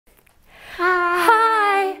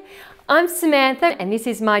I'm Samantha and this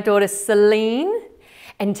is my daughter Celine,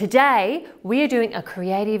 and today we are doing a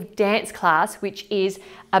creative dance class which is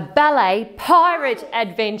a ballet pirate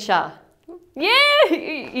adventure. Yeah,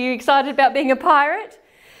 you excited about being a pirate?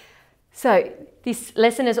 So this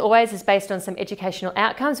lesson, as always, is based on some educational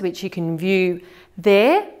outcomes which you can view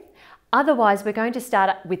there. Otherwise, we're going to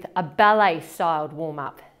start with a ballet styled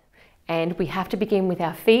warm-up, and we have to begin with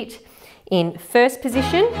our feet in first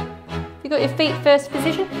position. You got your feet first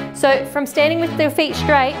position. So from standing with the feet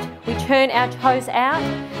straight, we turn our toes out,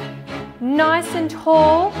 nice and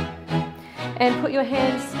tall, and put your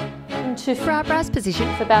hands into brass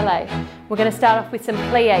position for ballet. We're going to start off with some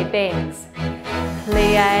plie bends.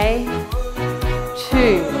 Plie,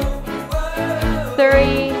 2,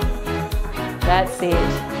 3, that's it.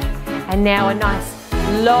 And now a nice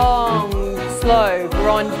long, slow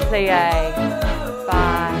bronze plie,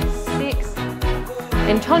 5, 6,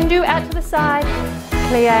 and tendu out to the side,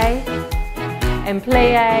 plie, and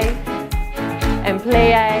plie, and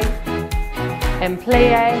plie, and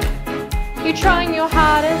plie. You're trying your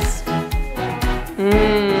hardest.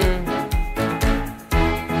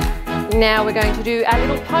 Now we're going to do our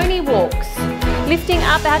little pony walks, lifting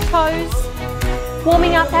up our toes,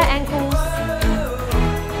 warming up our ankles.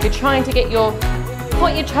 You're trying to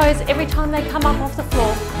point your toes every time they come up off the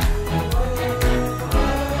floor.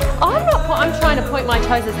 I'm trying to point my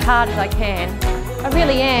toes as hard as I can. I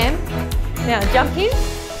really am. Now jump in.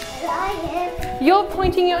 You're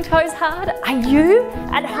pointing your toes hard. Are you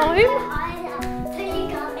at home?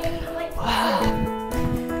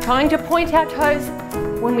 Trying to point our toes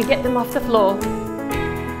when we get them off the floor.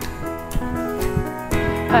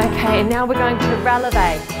 Okay, and now we're going to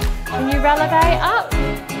releve. Can you releve up?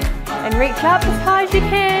 And reach up as high as you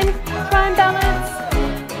can. Try and balance.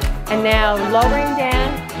 And now lowering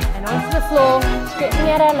down and onto the floor, stretching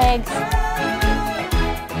out our legs.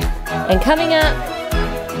 And coming up,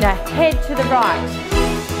 now head to the right.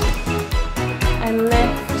 And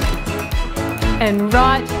left. And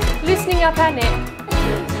right, loosening up our neck.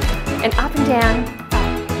 And up and down.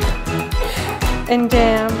 Up. And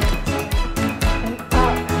down. And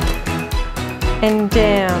up. And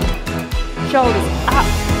down. Shoulders up.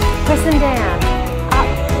 Press them down, up,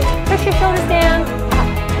 press your shoulders down, up,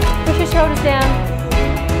 push your shoulders down.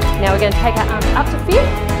 Now we're going to take our arms up to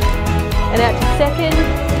fifth, and out to second,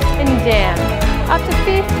 and down. Up to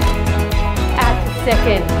fifth, out to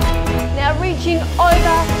second. Now reaching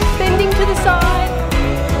over, bending to the side,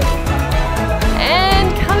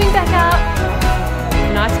 and coming back up.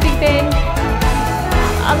 Nice big bend.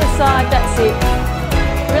 Other side, that's it.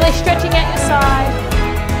 Really stretching out your side.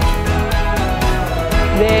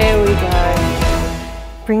 There we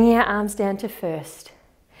go. Bringing our arms down to first.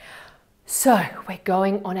 So we're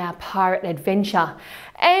going on our pirate adventure.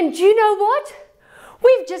 And you know what?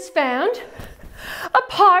 We've just found a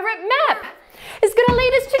pirate map. It's going to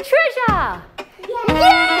lead us to treasure.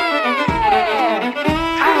 Yeah!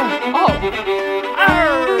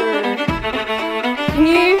 Can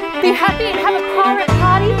you be happy and have a pirate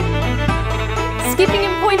party? Skipping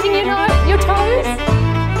and pointing your toes?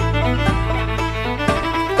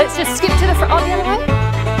 Let's just skip to the front, the other way.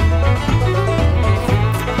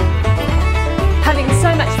 Having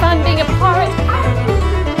so much fun being a pirate.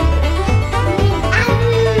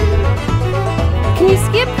 Can you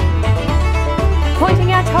skip?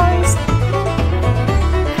 Pointing our toes.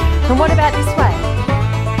 And what about this way?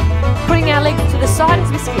 Putting our legs to the side as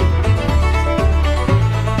we skip.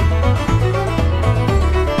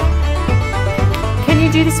 Can you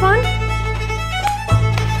do this one?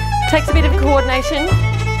 Takes a bit of coordination.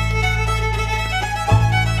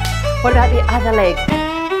 What about the other leg?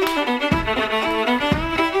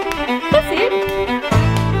 That's it.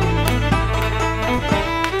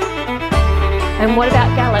 And what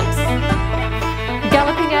about gallops?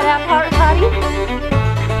 Galloping at our pirate party.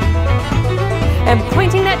 And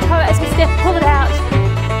pointing that toe as we step, pull it out.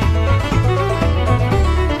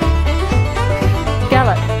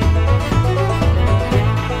 Gallop.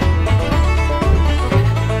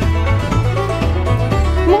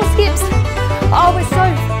 More skips. Oh, we're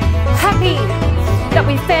so happy that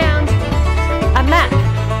we found a map.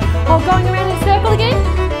 Oh, going around in a circle again?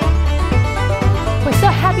 We're so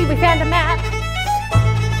happy we found a map.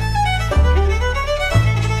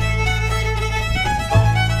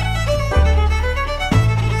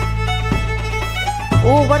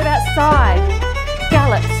 Oh, what about side?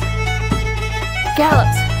 Gallops.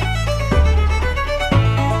 Gallops.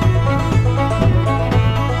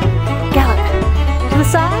 Gallop. To the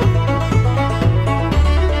side.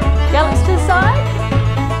 Gallops to the side.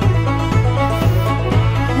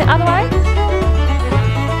 The other way.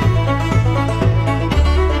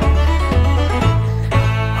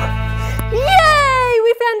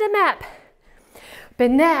 But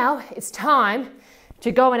now it's time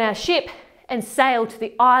to go on our ship and sail to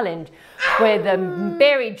the island where the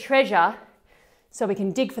buried treasure, so we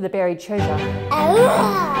can dig for the buried treasure.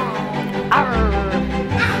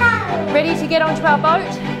 Ready to get onto our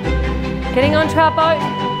boat? Getting onto our boat,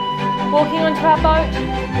 walking onto our boat.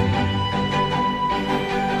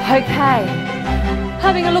 Okay,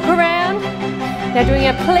 having a look around. Now doing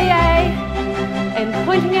a plie and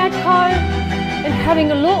pointing our toe and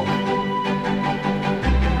having a look.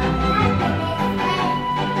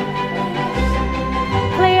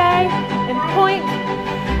 Plie and point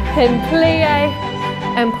and plie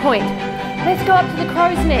and point. Let's go up to the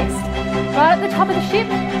crow's nest, right at the top of the ship.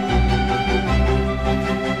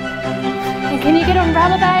 And can you get on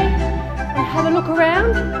Rallabay and have a look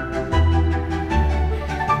around?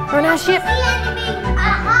 We're on our ship.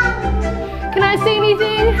 Can I see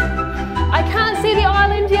anything? I can't see the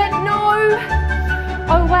island yet, no.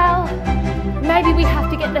 Oh well, maybe we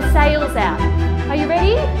have to get the sails out. Are you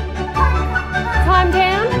ready? Time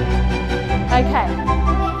down? Okay.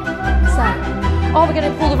 So, we're going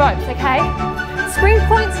to pull the ropes, okay? Spring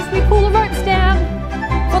points as we pull the ropes down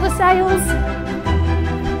for the sails.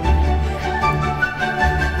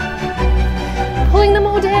 Pulling them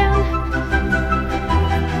all down.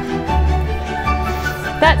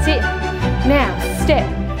 That's it. Now, step,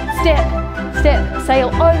 step, step, sail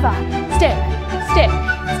over. Step, step,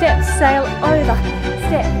 step, sail over.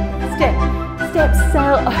 Step, step, step,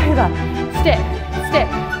 sail over. Step, step,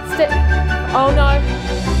 step. Oh no.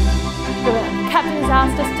 The captain's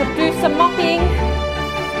asked us to do some mopping.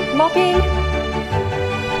 Mopping.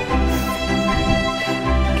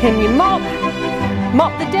 Can you mop?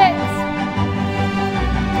 Mop the decks.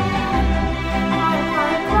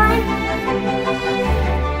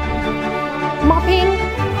 Mopping.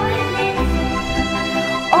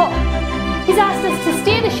 Oh, he's asked us to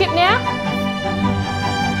steer the ship now.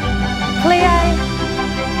 Plie,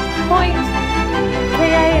 point,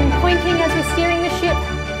 plie and pointing as we're steering the ship.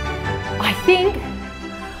 I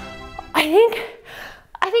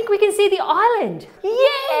think we can see the island.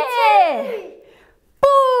 Yeah!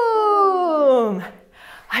 Boom!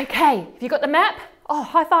 Okay, have you got the map? Oh,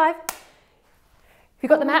 high five. Have you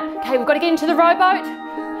got the map? Okay, we've got to get into the rowboat.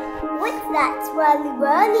 What's that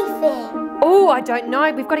swirly thing? Oh, I don't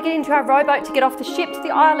know. We've got to get into our rowboat to get off the ship to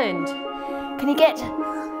the island. Can you get?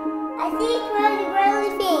 I see a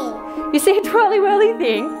swirly thing. You see a twirly-whirly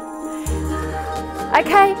thing?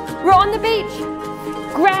 Okay, we're on the beach.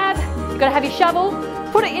 Grab, you've got to have your shovel,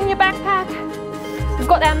 put it in your backpack. We've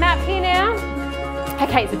got our map here now.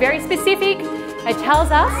 Okay, it's very specific. It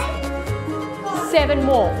tells us 7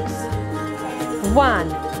 walks. 1,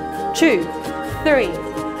 2, 3,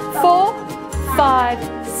 4,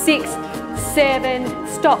 5, 6, 7,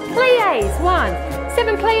 stop. Plies, 1,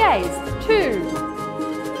 7 plies, 2,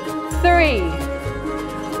 3,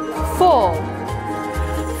 4,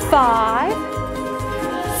 5,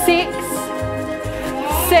 6,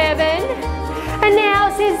 7, and now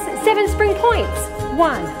it says 7 spring points.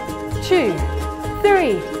 1, 2,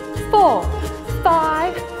 3, 4,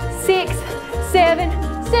 5, 6, 7,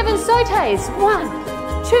 7 sautés. 1,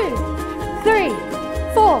 2, 3,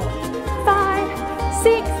 4, 5,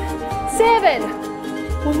 6, 7.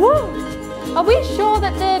 Woo! Are we sure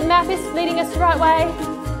that the map is leading us the right way?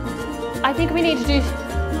 I think we need to do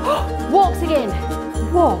walks again.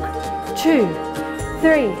 Walk. 2,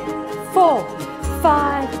 3, 4,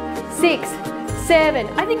 5, 6, 7.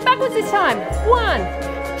 I think backwards this time. 1,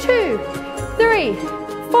 2, 3,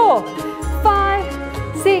 4,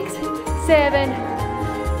 5, 6, 7.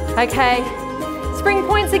 Okay. Spring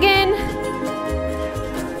points again.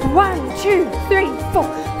 1, 2, 3, 4,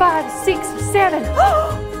 5, 6, 7.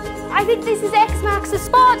 I think this is X marks the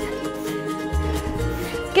spot.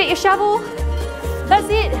 Get your shovel. That's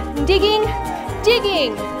it. Digging,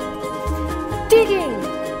 digging, digging,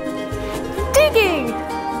 digging,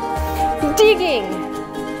 digging,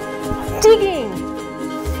 digging,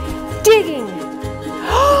 digging.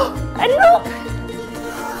 And look!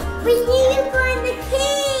 We need to find the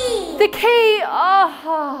key. The key.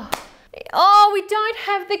 Oh, we don't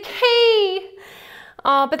have the key.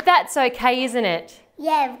 Oh, but that's okay, isn't it?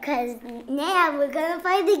 Yeah, because now we're going to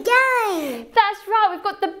play the game. That's right, we've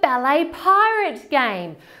got the Ballet Pirate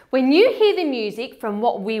game. When you hear the music from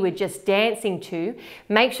what we were just dancing to,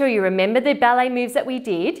 make sure you remember the ballet moves that we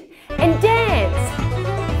did and dance.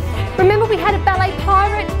 Remember we had a Ballet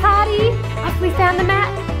Pirate party after we found the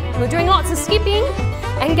map? We were doing lots of skipping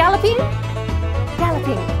and galloping.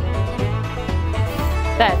 Galloping.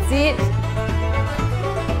 That's it.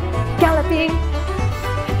 Galloping.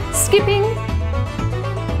 Skipping.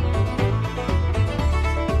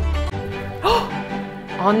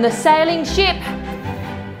 On the sailing ship,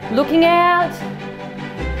 looking out.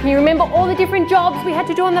 Can you remember all the different jobs we had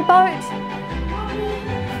to do on the boat?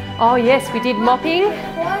 Oh yes, we did mopping.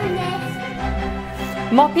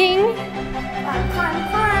 Mopping.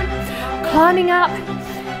 Climbing up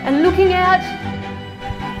and looking out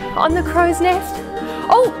on the crow's nest.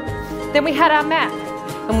 Oh, then we had our map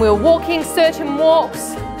and we were walking certain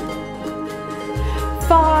walks.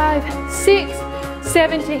 5, 6,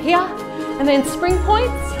 7 to here, and then spring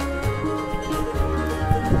points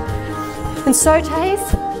and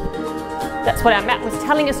sautés. That's what our map was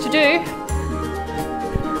telling us to do.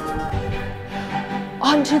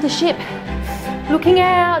 Onto the ship, looking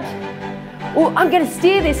out. Oh, I'm going to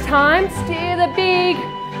steer this time. Steer the big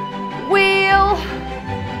wheel.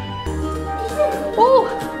 Oh,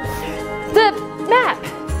 the map.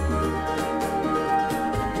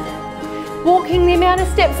 Walking the amount of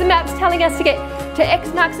steps the map's telling us to get to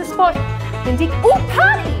X marks the spot. And dig. Oh,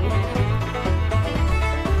 party.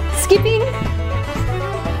 Skipping.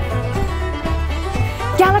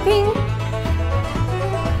 Galloping.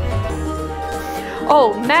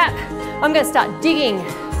 Oh, map. I'm going to start digging.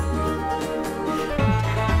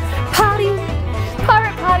 Party.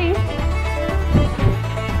 Pirate party.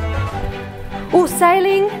 Oh,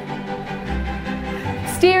 sailing.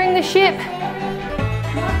 Steering the ship.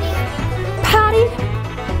 Party.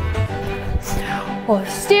 Oh,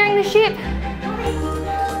 steering the ship.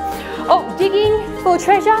 Oh, digging for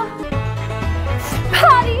treasure.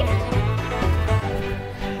 Party.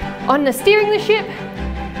 On the steering the ship.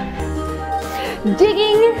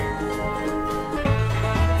 Digging.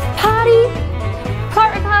 Party.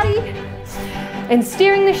 Pirate party. And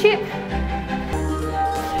steering the ship.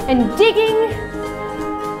 And digging.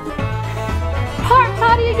 Pirate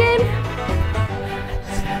party again.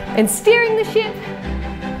 And steering the ship.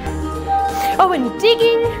 Oh, and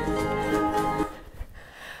digging.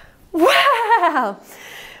 Wow.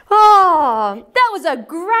 Oh, that was a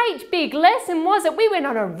great big lesson, was it? We went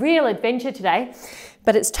on a real adventure today.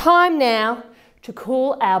 But it's time now to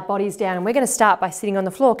cool our bodies down. And we're going to start by sitting on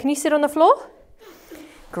the floor. Can you sit on the floor?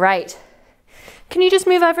 Great. Can you just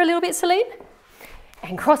move over a little bit, Celine?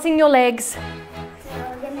 And crossing your legs.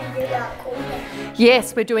 We're going to do our cool down.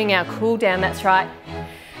 Yes, we're doing our cool down, that's right.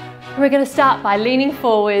 And we're going to start by leaning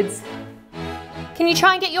forwards. Can you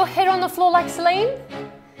try and get your head on the floor like Celine?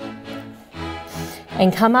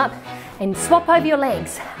 And come up and swap over your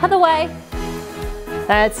legs. Other way.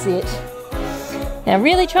 That's it. Now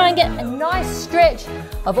really try and get a nice stretch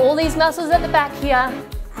of all these muscles at the back here.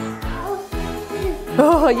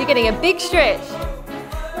 Oh, you're getting a big stretch.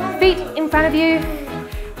 Feet in front of you,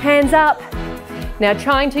 hands up. Now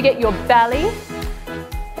trying to get your belly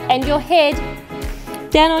and your head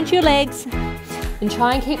down onto your legs and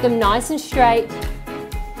try and keep them nice and straight.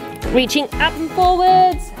 Reaching up and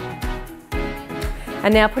forwards.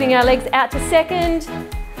 And now putting our legs out to second.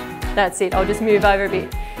 That's it, I'll just move over a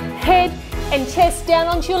bit. Head and chest down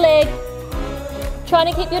onto your leg. Trying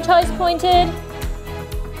to keep your toes pointed.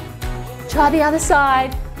 Try the other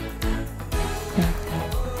side.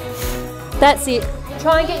 That's it.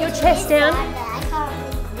 Try and get your chest down.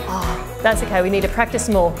 Oh, that's okay, we need to practice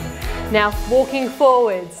more. Now walking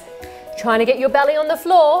forwards. Trying to get your belly on the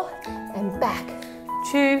floor and back.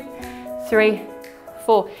 2, 3,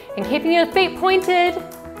 4. And keeping your feet pointed.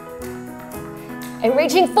 And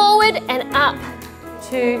reaching forward and up.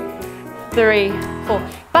 2, 3, 4.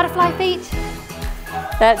 Butterfly feet.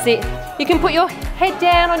 That's it. You can put your head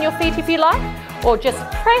down on your feet if you like, or just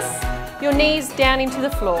press your knees down into the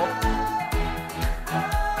floor.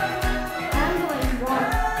 I'm going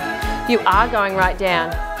right. You are going right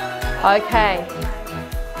down. Okay.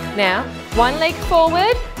 Now, one leg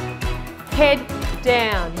forward, head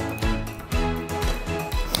down.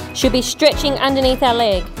 Should be stretching underneath our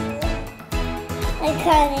leg. I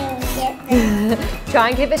can't even get there. Try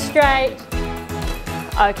and keep it straight.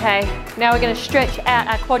 Okay, now we're going to stretch out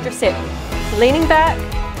our quadricep. Leaning back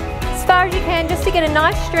as far as you can just to get a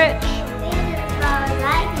nice stretch.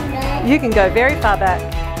 You can go very far back.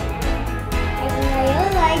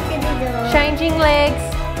 Changing legs.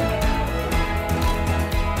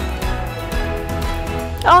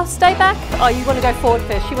 Oh, stay back. Oh, you want to go forward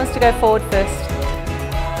first. She wants to go forward first.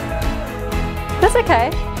 That's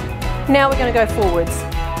okay. Now we're going to go forwards.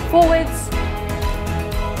 Forwards.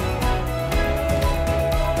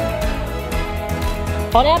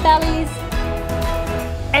 On our bellies.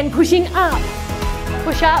 And pushing up.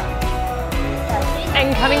 Push up.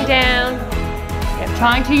 And coming down. Yep,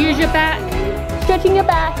 trying to use your back. Stretching your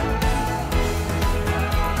back.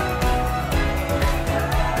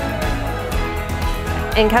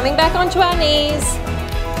 And coming back onto our knees.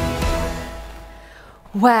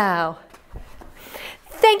 Wow.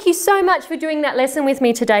 Thank you so much for doing that lesson with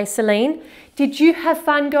me today, Celine. Did you have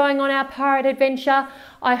fun going on our pirate adventure?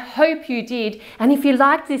 I hope you did. And if you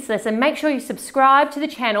liked this lesson, make sure you subscribe to the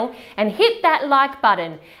channel and hit that like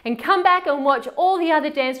button. And come back and watch all the other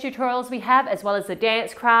dance tutorials we have, as well as the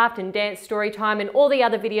dance craft and dance story time and all the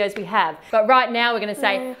other videos we have. But right now we're going to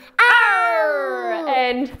say, "Arr!"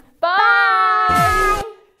 and bye!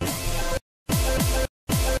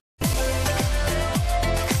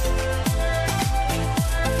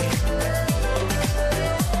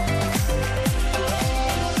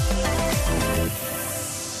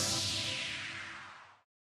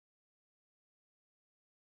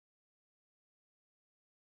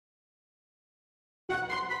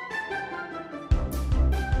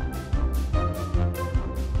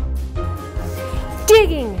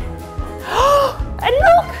 Digging. And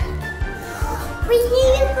look! We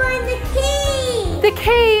need to find the key! The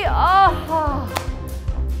key! Oh!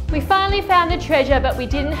 We finally found the treasure, but we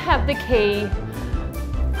didn't have the key.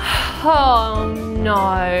 Oh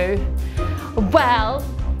no. Well,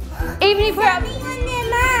 even if we're up... Something on the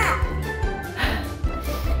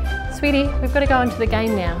map! Sweetie, we've got to go into the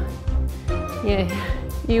game now. Yeah,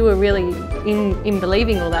 you were really in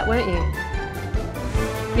believing all that, weren't you?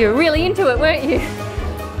 You were really into it, weren't you?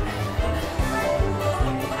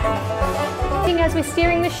 As we're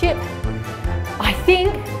steering the ship, I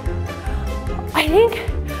think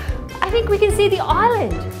we can see the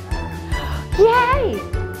island. Yay!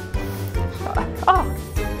 Oh,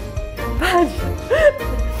 but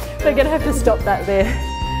we're gonna have to stop that there.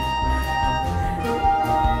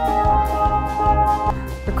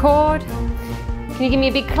 Record. Can you give me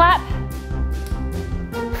a big clap?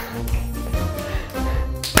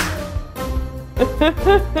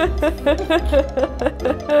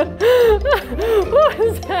 What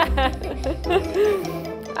was that?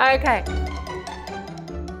 Okay.